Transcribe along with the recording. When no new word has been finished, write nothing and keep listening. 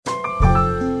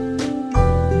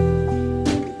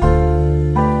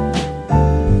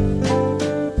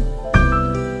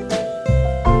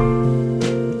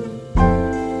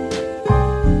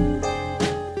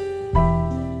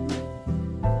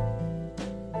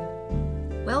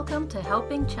Welcome to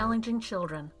Helping Challenging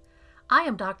Children. I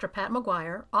am Dr. Pat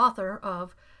McGuire, author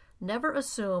of Never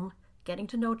Assume Getting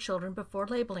to Know Children Before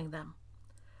Labeling Them.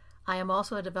 I am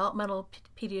also a developmental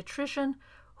pediatrician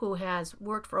who has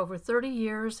worked for over 30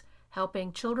 years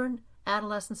helping children,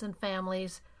 adolescents, and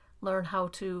families learn how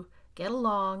to get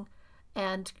along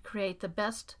and create the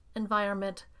best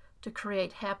environment to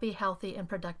create happy, healthy, and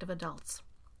productive adults.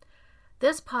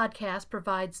 This podcast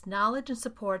provides knowledge and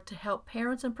support to help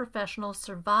parents and professionals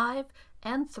survive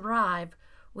and thrive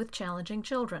with challenging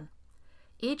children.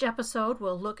 Each episode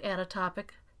will look at a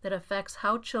topic that affects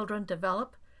how children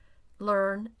develop,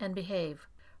 learn, and behave.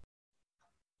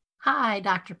 Hi,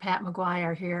 Dr. Pat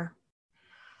McGuire here.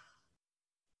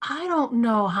 I don't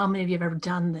know how many of you have ever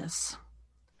done this,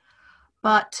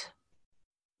 but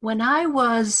when I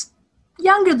was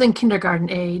younger than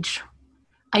kindergarten age,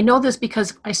 I know this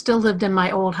because I still lived in my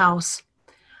old house,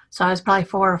 so I was probably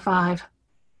 4 or 5.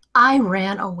 I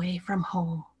ran away from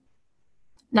home.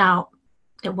 Now,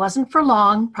 it wasn't for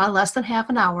long, probably less than half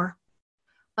an hour,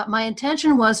 but my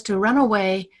intention was to run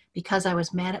away because I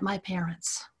was mad at my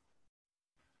parents.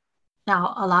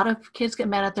 Now, a lot of kids get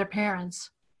mad at their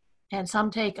parents, and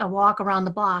some take a walk around the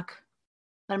block,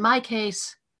 but in my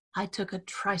case, I took a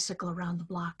tricycle around the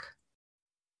block.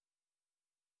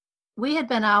 We had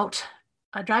been out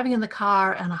driving in the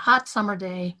car on a hot summer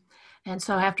day. And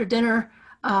so after dinner,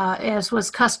 as was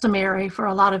customary for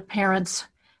a lot of parents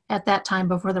at that time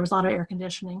before there was a lot of air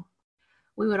conditioning,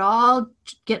 we would all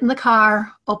get in the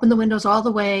car, open the windows all the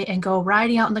way, and go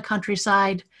riding out in the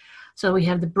countryside. So we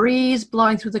had the breeze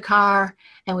blowing through the car,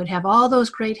 and we'd have all those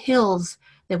great hills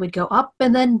that would go up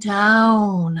and then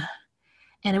down.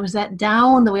 And it was that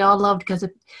down that we all loved because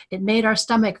it made our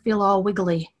stomach feel all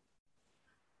wiggly.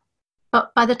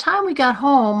 But by the time we got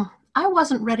home, I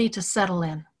wasn't ready to settle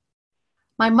in.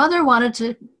 My mother wanted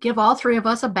to give all 3 of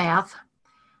us a bath,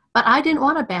 but I didn't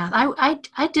want a bath.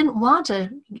 I didn't want to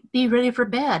be ready for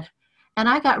bed. And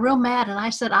I got real mad and I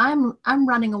said, I'm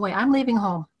running away. I'm leaving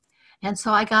home. And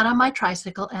so I got on my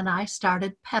tricycle and I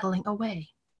started pedaling away.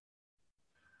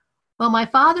 Well, my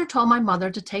father told my mother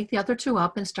to take the other 2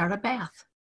 up and start a bath.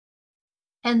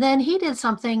 And then he did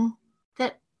something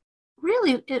that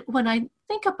really, when I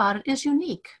think about it, is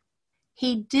unique.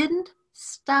 He didn't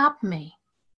stop me,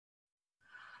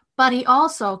 but he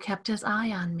also kept his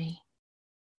eye on me.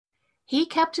 He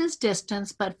kept his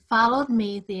distance, but followed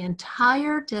me the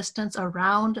entire distance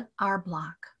around our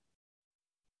block.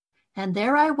 And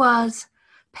there I was,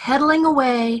 pedaling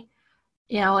away,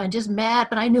 and just mad,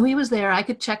 but I knew he was there. I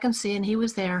could check and see, and he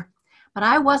was there. But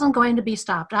I wasn't going to be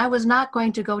stopped. I was not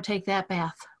going to go take that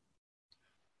bath.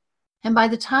 And by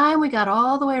the time we got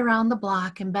all the way around the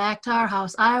block and back to our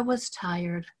house, I was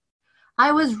tired.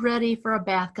 I was ready for a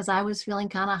bath because I was feeling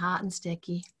kind of hot and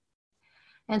sticky.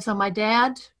 And so my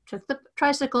dad took the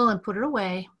tricycle and put it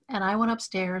away, and I went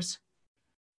upstairs.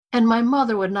 And my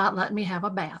mother would not let me have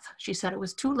a bath. She said it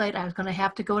was too late. I was going to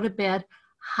have to go to bed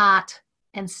hot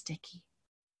and sticky.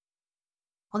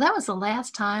 Well, that was the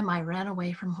last time I ran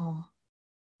away from home.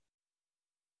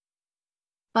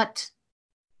 But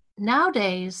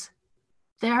nowadays,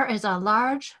 there is a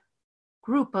large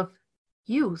group of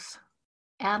youth,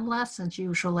 adolescents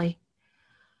usually,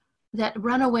 that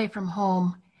run away from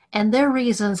home, and their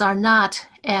reasons are not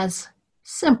as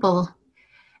simple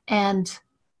and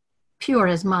pure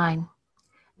as mine.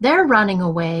 They're running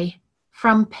away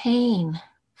from pain,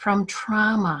 from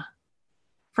trauma,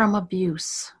 from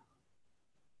abuse.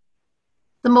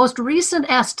 The most recent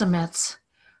estimates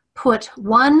put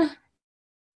 1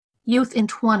 youth in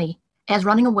 20 as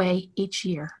running away each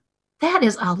year. That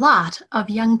is a lot of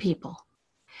young people.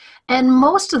 And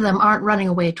most of them aren't running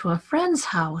away to a friend's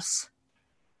house.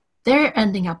 They're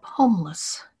ending up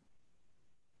homeless.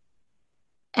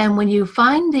 And when you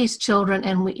find these children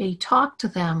and we talk to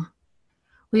them,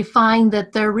 we find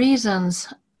that their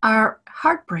reasons are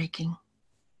heartbreaking.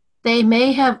 They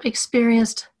may have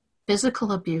experienced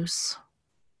physical abuse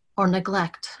or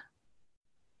neglect,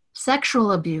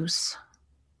 sexual abuse,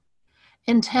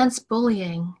 intense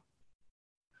bullying.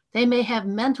 They may have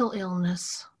mental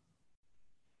illness,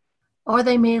 or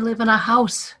they may live in a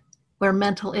house where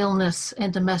mental illness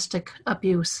and domestic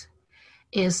abuse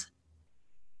is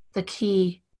the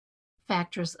key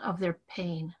factors of their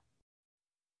pain.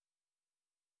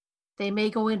 They may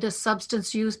go into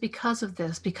substance use because of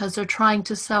this, because they're trying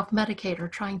to self-medicate or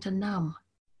trying to numb.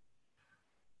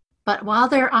 But while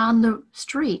they're on the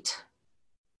street,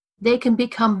 they can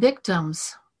become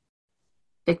victims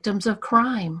of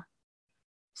crime,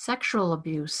 sexual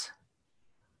abuse.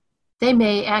 They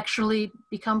may actually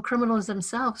become criminals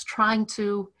themselves, trying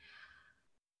to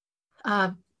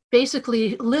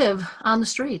basically live on the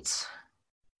streets.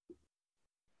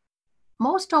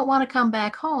 Most don't want to come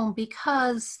back home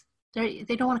because they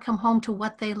don't want to come home to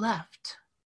what they left.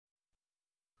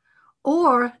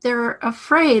 Or they're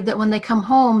afraid that when they come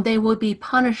home, they will be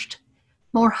punished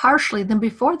more harshly than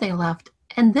before they left.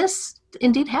 And this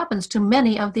indeed happens to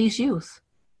many of these youth.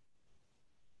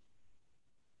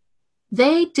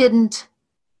 They didn't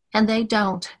and they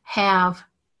don't have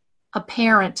a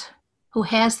parent who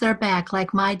has their back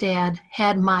like my dad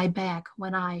had my back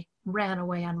when I ran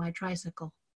away on my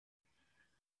tricycle.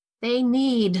 They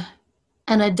need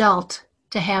an adult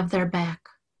to have their back,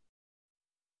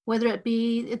 whether it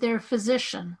be their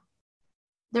physician,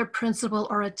 their principal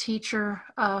or a teacher,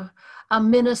 a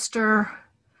minister,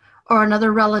 or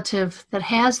another relative that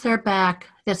has their back,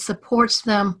 that supports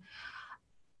them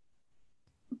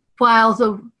while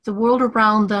the world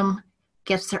around them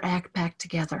gets their act back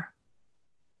together.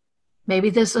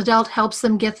 Maybe this adult helps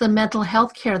them get the mental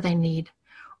health care they need,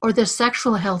 or the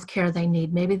sexual health care they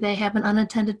need. Maybe they have an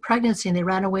unintended pregnancy and they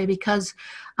ran away because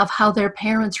of how their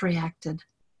parents reacted.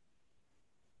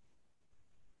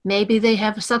 Maybe they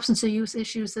have substance use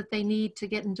issues that they need to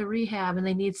get into rehab and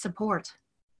they need support.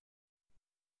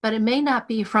 But it may not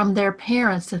be from their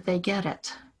parents that they get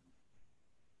it.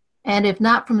 And if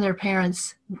not from their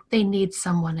parents, they need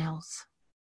someone else.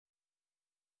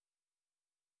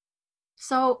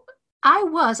 So I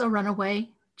was a runaway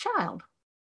child,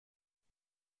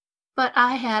 but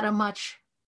I had a much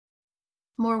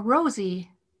more rosy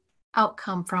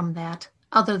outcome from that,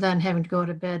 other than having to go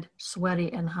to bed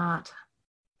sweaty and hot.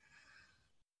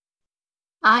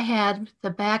 I had the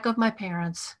back of my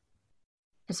parents,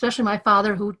 especially my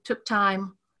father, who took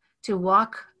time to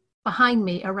walk behind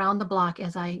me around the block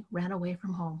as I ran away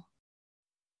from home.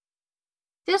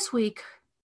 This week,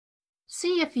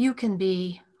 see if you can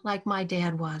be like my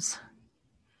dad was.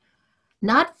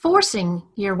 Not forcing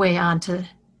your way onto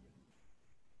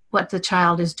what the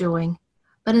child is doing,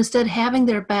 but instead having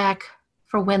their back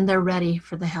for when they're ready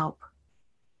for the help.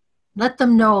 Let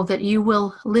them know that you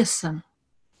will listen.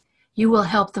 You will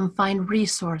help them find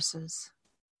resources.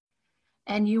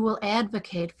 And you will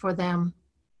advocate for them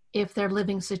if their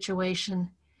living situation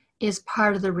is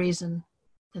part of the reason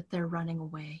that they're running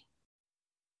away.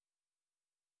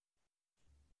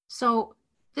 So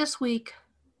this week,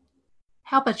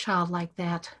 help a child like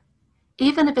that,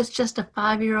 even if it's just a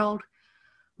 5-year-old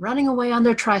running away on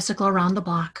their tricycle around the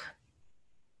block.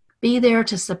 Be there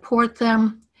to support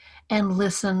them and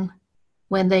listen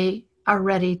when they are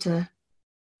ready to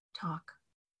talk.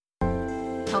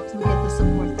 Help them get the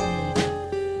support they need.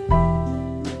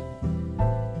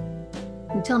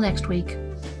 Until next week,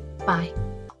 bye.